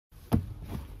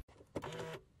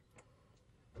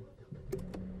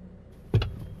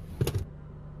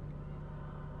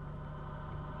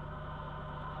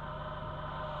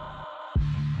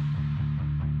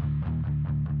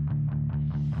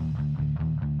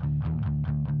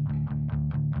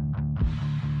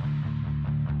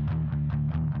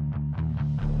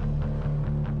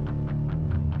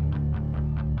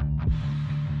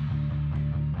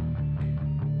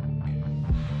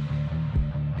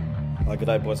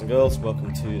G'day boys and girls,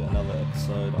 welcome to another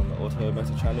episode on the Auto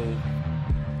Motor channel.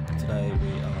 Today we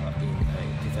are in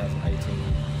a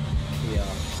 2018 Kia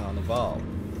Carnival.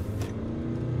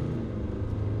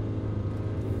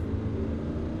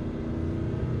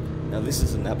 Now this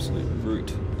is an absolute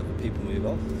brute of a people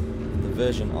mover. The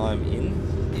version I'm in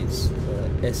is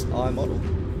the SI model,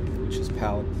 which is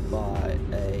powered by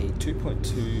a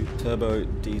 2.2 turbo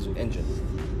diesel engine.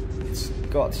 It's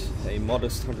got a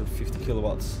modest 150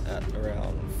 kilowatts at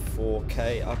around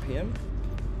 4k RPM.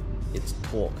 Its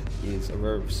torque is a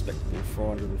very respectable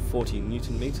 440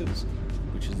 Newton meters,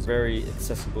 which is very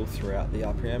accessible throughout the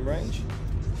RPM range.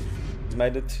 It's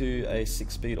mated to a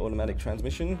 6-speed automatic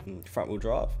transmission and front-wheel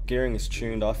drive. Gearing is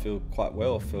tuned, I feel, quite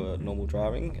well for normal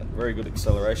driving. Very good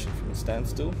acceleration from a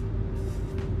standstill.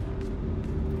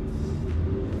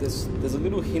 There's a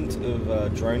little hint of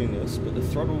droniness, but the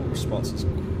throttle response is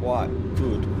quite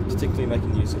good, particularly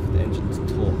making use of the engine's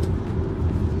torque.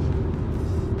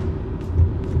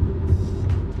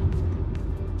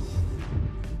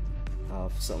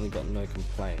 I've certainly got no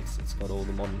complaints. It's got all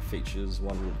the modern features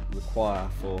one would require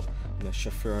for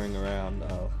chauffeuring around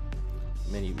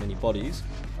many bodies,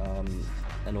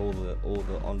 and all the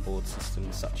onboard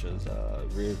systems such as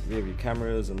rear view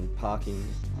cameras and parking,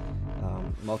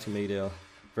 multimedia.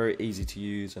 Very easy to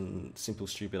use and simple,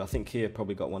 stupid. I think Kia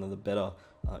probably got one of the better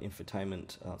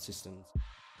infotainment systems.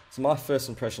 So my first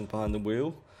impression behind the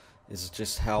wheel is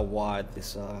just how wide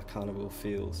this Carnival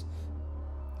feels.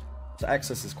 So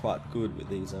access is quite good with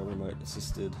these remote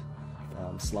assisted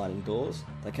sliding doors.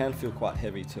 They can feel quite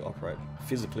heavy to operate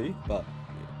physically, but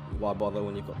why bother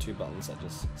when you've got two buttons that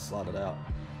just slide it out.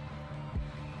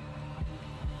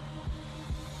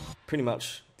 Pretty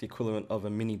much the equivalent of a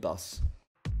minibus.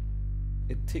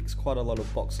 It ticks quite a lot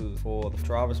of boxes for the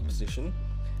driver's position.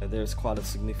 There is quite a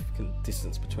significant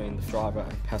distance between the driver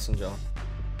and passenger.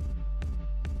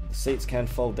 The seats can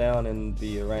fold down and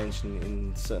be arranged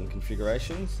in certain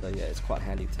configurations, so yeah, it's quite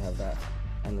handy to have that.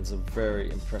 And there's a very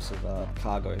impressive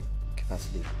cargo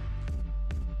capacity.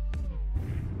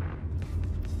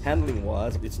 Handling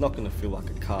wise, it's not going to feel like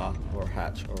a car or a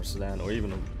hatch or a sedan or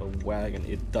even a wagon.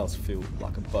 It does feel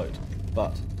like a boat,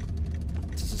 but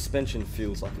the suspension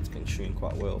feels like it's been tuned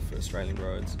quite well for Australian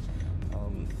roads,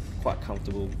 quite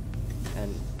comfortable,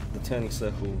 and the turning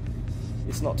circle,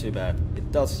 it's not too bad.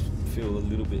 It does feel a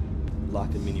little bit like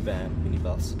a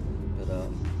minibus,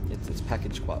 but it's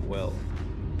packaged quite well.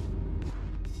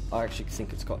 I actually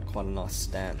think it's got quite a nice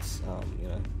stance,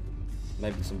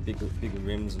 maybe some bigger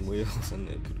rims and wheels, and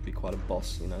it could be quite a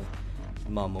boss,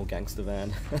 mum or gangster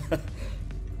van.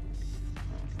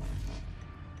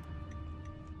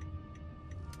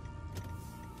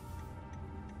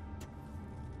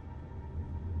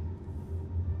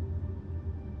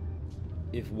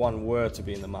 If one were to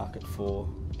be in the market for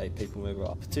a people mover,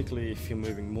 particularly if you're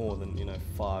moving more than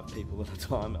 5 people at a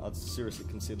time, I'd seriously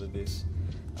consider this.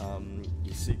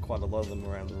 You see quite a lot of them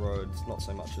around the roads, not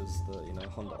so much as the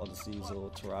Honda Odysseys or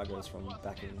Taragos from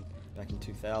back in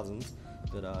 2000s,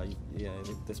 but yeah,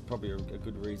 there's probably a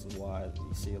good reason why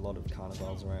you see a lot of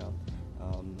Carnivals around.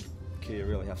 Kia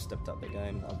really have stepped up their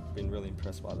game. I've been really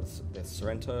impressed by their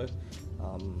Sorento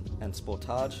and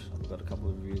Sportage. I've got a couple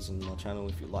of reviews on my channel.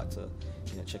 If you'd like to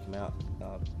check them out,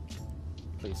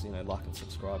 please like and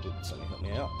subscribe. It would certainly help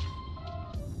me out.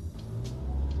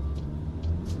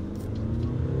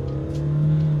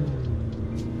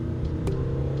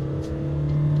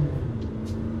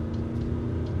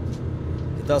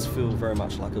 It does feel very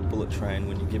much like a bullet train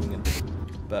when you're giving it.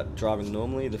 But driving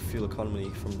normally, the fuel economy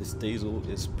from this diesel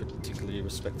is particularly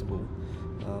respectable,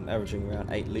 averaging around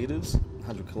 8 litres,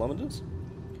 100 kilometres.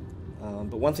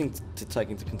 But one thing to take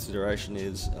into consideration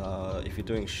is if you're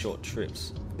doing short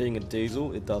trips, being a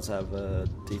diesel, it does have a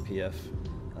DPF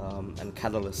and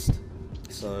catalyst,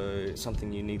 so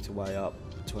something you need to weigh up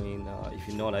between if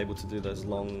you're not able to do those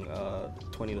long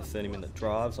 20 to 30 minute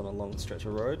drives on a long stretch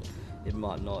of road, it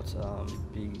might not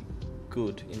be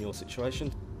good in your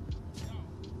situation.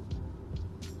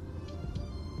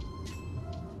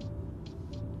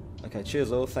 Okay,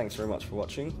 cheers all, thanks very much for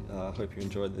watching. I hope you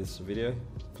enjoyed this video.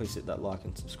 Please hit that like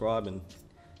and subscribe, and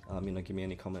give me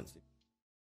any comments.